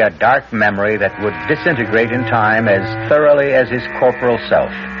only a dark memory that would disintegrate in time as thoroughly as his corporal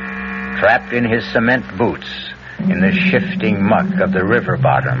self, trapped in his cement boots in the shifting muck of the river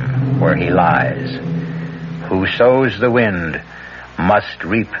bottom where he lies. Who sows the wind must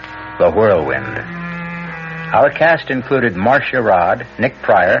reap the whirlwind. Our cast included Marcia Rod, Nick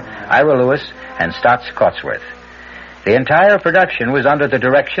Pryor, Ira Lewis, and Stotts Cotsworth. The entire production was under the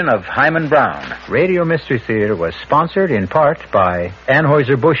direction of Hyman Brown. Radio Mystery Theater was sponsored in part by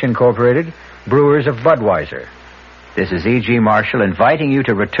Anheuser-Busch Incorporated, brewers of Budweiser. This is E.G. Marshall inviting you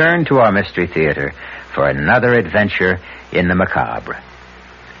to return to our Mystery Theater for another adventure in the macabre.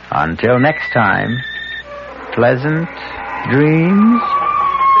 Until next time, pleasant dreams.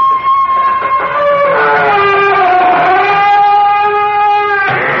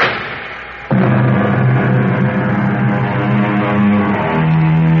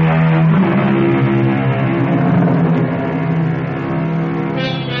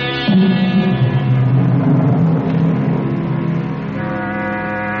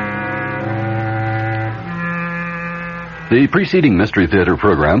 The preceding Mystery Theater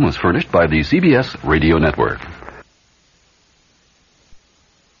program was furnished by the CBS Radio Network.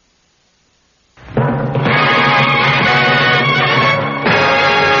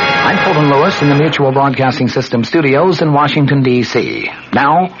 I'm Fulton Lewis in the Mutual Broadcasting System studios in Washington, D.C.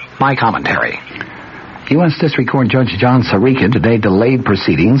 Now, my commentary. U.S. District Court Judge John Sirica today delayed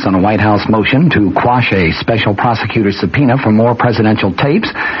proceedings on a White House motion to quash a special prosecutor's subpoena for more presidential tapes,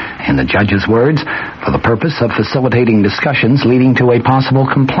 in the judge's words, for the purpose of facilitating discussions leading to a possible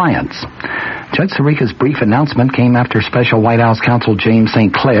compliance. Judge Sirica's brief announcement came after Special White House Counsel James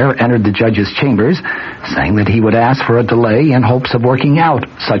St. Clair entered the judge's chambers, saying that he would ask for a delay in hopes of working out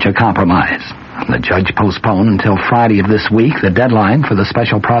such a compromise. The judge postponed until Friday of this week the deadline for the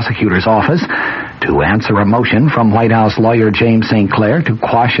special prosecutor's office to answer a motion from White House lawyer James St. Clair to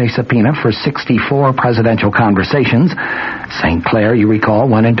quash a subpoena for 64 presidential conversations. St. Clair, you recall,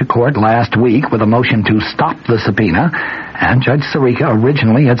 went into court last week with a motion to stop the subpoena, and Judge Sirica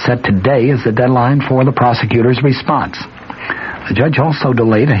originally had set today as the deadline for the prosecutor's response. The judge also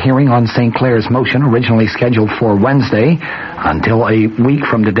delayed a hearing on St. Clair's motion, originally scheduled for Wednesday, until a week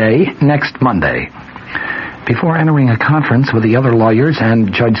from today, next Monday. Before entering a conference with the other lawyers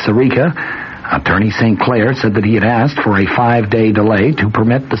and Judge Sirica, Attorney St. Clair said that he had asked for a 5-day delay to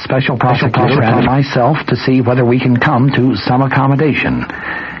permit the special prosecutor and myself to see whether we can come to some accommodation.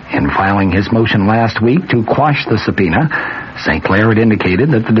 In filing his motion last week to quash the subpoena, St. Clair had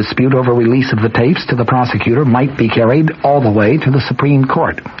indicated that the dispute over release of the tapes to the prosecutor might be carried all the way to the Supreme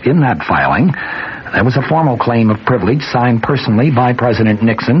Court. In that filing, there was a formal claim of privilege signed personally by President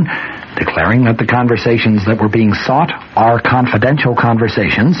Nixon declaring that the conversations that were being sought are confidential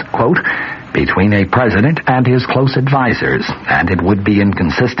conversations, quote, between a president and his close advisors, and it would be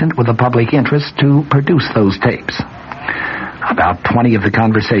inconsistent with the public interest to produce those tapes. About 20 of the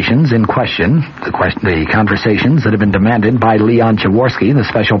conversations in question, the conversations that have been demanded by Leon Jaworski, the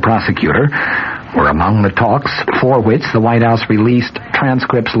special prosecutor, were among the talks for which the White House released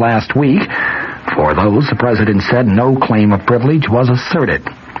transcripts last week. For those, the president said no claim of privilege was asserted.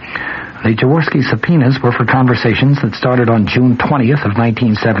 The Jaworski subpoenas were for conversations that started on June 20th of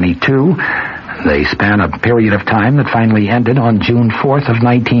 1972. They span a period of time that finally ended on June 4th of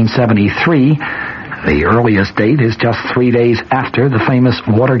 1973. The earliest date is just 3 days after the famous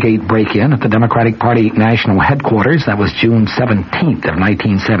Watergate break-in at the Democratic Party national headquarters. That was June 17th of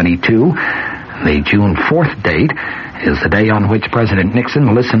 1972. The June 4th date is the day on which President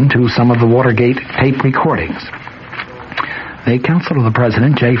Nixon listened to some of the Watergate tape recordings. The counsel of the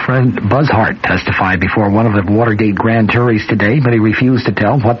president, J. Fred Buzzhart, testified before one of the Watergate grand juries today, but he refused to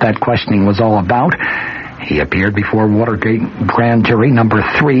tell what that questioning was all about. He appeared before Watergate grand jury number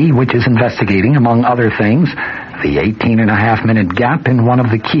 3, which is investigating, among other things, the 18.5-minute gap in one of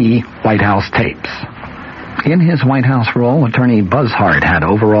the key White House tapes. In his White House role, attorney Buzzhart had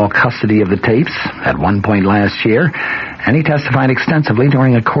overall custody of the tapes at one point last year, and he testified extensively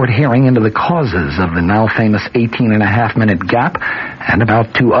during a court hearing into the causes of the now famous 18.5-minute gap and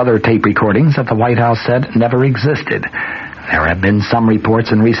about 2 other tape recordings that the White House said never existed. There have been some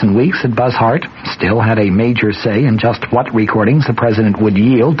reports in recent weeks that Buzzhart still had a major say in just what recordings the president would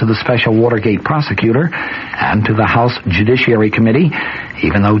yield to the special Watergate prosecutor and to the House Judiciary Committee,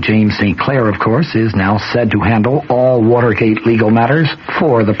 even though James St. Clair, of course, is now said to handle all Watergate legal matters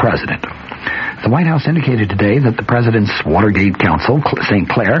for the president. The White House indicated today that the president's Watergate counsel, St.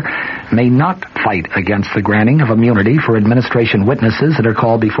 Clair, may not fight against the granting of immunity for administration witnesses that are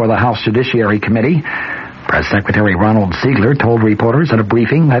called before the House Judiciary Committee. Press Secretary Ronald Ziegler told reporters at a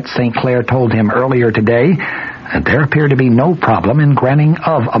briefing that St. Clair told him earlier today that there appeared to be no problem in granting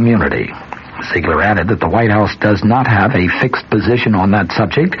of immunity. Ziegler added that the White House does not have a fixed position on that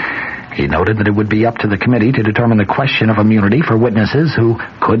subject. He noted that it would be up to the committee to determine the question of immunity for witnesses who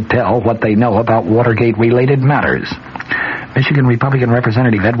could tell what they know about Watergate-related matters. Michigan Republican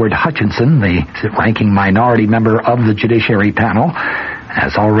Representative Edward Hutchinson, the ranking minority member of the Judiciary Panel,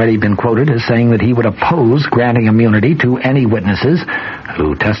 has already been quoted as saying that he would oppose granting immunity to any witnesses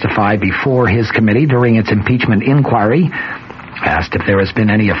who testify before his committee during its impeachment inquiry. Asked if there has been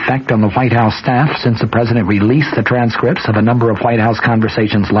any effect on the White House staff since the president released the transcripts of a number of White House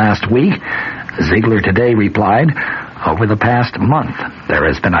conversations last week, Ziegler today replied, "Over the past month, there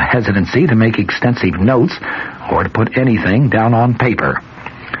has been a hesitancy to make extensive notes or to put anything down on paper."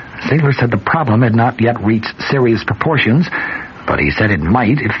 Ziegler said the problem had not yet reached serious proportions, but he said it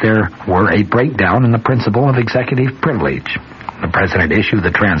might if there were a breakdown in the principle of executive privilege. The president issued the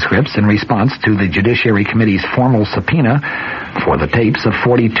transcripts in response to the Judiciary Committee's formal subpoena for the tapes of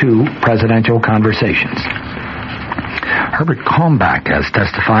 42 presidential conversations. Herbert Kalmbach has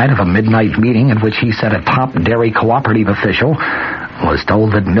testified of a midnight meeting at which he said a top dairy cooperative official was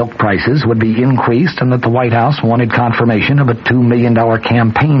told that milk prices would be increased and that the White House wanted confirmation of a $2 million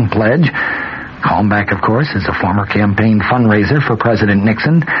campaign pledge. Kalmbach, of course, is a former campaign fundraiser for President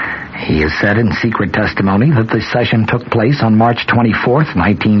Nixon. He has said in secret testimony that the session took place on March 24th,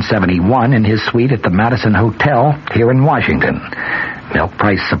 1971, in his suite at the Madison Hotel here in Washington. Milk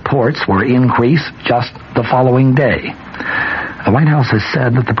price supports were increased just the following day. The White House has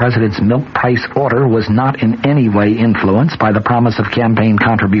said that the president's milk price order was not in any way influenced by the promise of campaign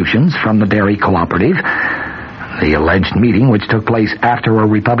contributions from the dairy cooperative. The alleged meeting, which took place after a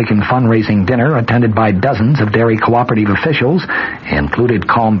Republican fundraising dinner attended by dozens of dairy cooperative officials, included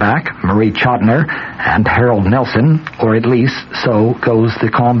Kalmbach, Marie Chotiner, and Harold Nelson, or at least so goes the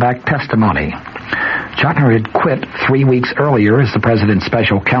Kalmbach testimony. Chotiner had quit 3 weeks earlier as the president's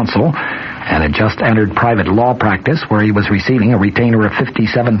special counsel and had just entered private law practice where he was receiving a retainer of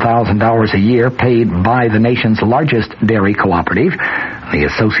 $57,000 a year paid by the nation's largest dairy cooperative, the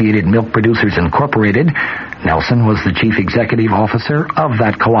Associated Milk Producers Incorporated. Nelson was the chief executive officer of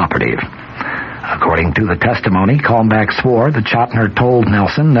that cooperative. According to the testimony, Kalmbach swore that Chotiner told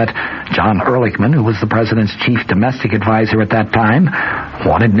Nelson that John Ehrlichman, who was the president's chief domestic advisor at that time,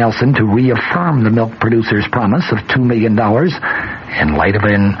 wanted Nelson to reaffirm the milk producers' promise of $2 million in light of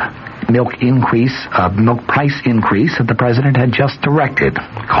an milk price increase that the president had just directed.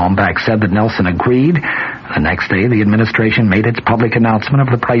 Kalmbach said that Nelson agreed. The next day, the administration made its public announcement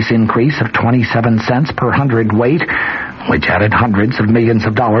of the price increase of 27 cents per hundredweight, which added hundreds of millions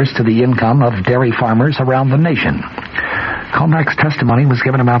of dollars to the income of dairy farmers around the nation. Colnick's testimony was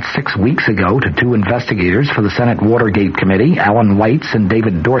given about 6 weeks ago to two investigators for the Senate Watergate Committee, Alan Weitz and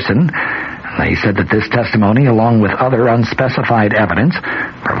David Dorson. They said that this testimony, along with other unspecified evidence,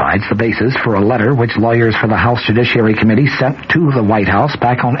 provides the basis for a letter which lawyers for the House Judiciary Committee sent to the White House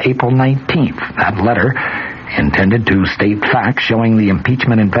back on April 19th. That letter, intended to state facts showing the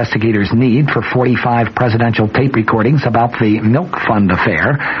impeachment investigators' need for 45 presidential tape recordings about the Milk Fund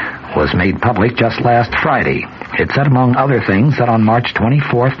affair, was made public just last Friday. It said, among other things, that on March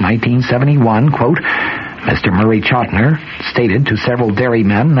 24th, 1971, quote, Mr. Murray Chotiner stated to several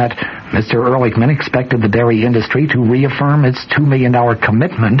dairymen that Mr. Ehrlichman expected the dairy industry to reaffirm its $2 million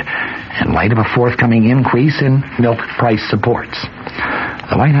commitment in light of a forthcoming increase in milk price supports.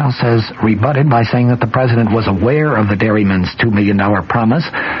 The White House has rebutted by saying that the president was aware of the dairymen's $2 million promise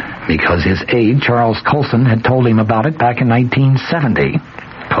because his aide, Charles Colson, had told him about it back in 1970.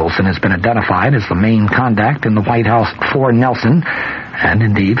 Colson has been identified as the main contact in the White House for Nelson, and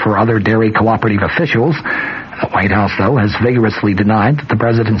indeed for other dairy cooperative officials. The White House, though, has vigorously denied that the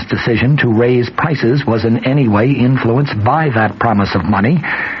president's decision to raise prices was in any way influenced by that promise of money.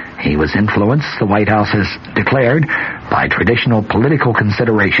 He was influenced, the White House has declared, by traditional political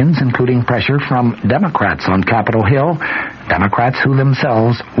considerations, including pressure from Democrats on Capitol Hill, Democrats who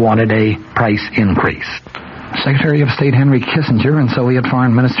themselves wanted a price increase. Secretary of State Henry Kissinger and Soviet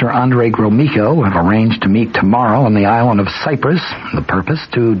Foreign Minister Andrei Gromyko have arranged to meet tomorrow on the island of Cyprus, the purpose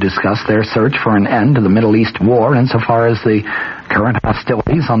to discuss their search for an end to the Middle East war insofar as the current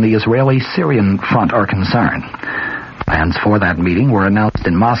hostilities on the Israeli-Syrian front are concerned. Plans for that meeting were announced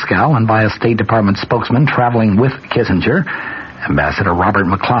in Moscow and by a State Department spokesman traveling with Kissinger. Ambassador Robert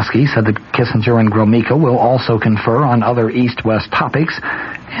McCloskey said that Kissinger and Gromyko will also confer on other East-West topics,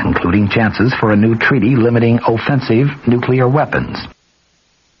 including chances for a new treaty limiting offensive nuclear weapons.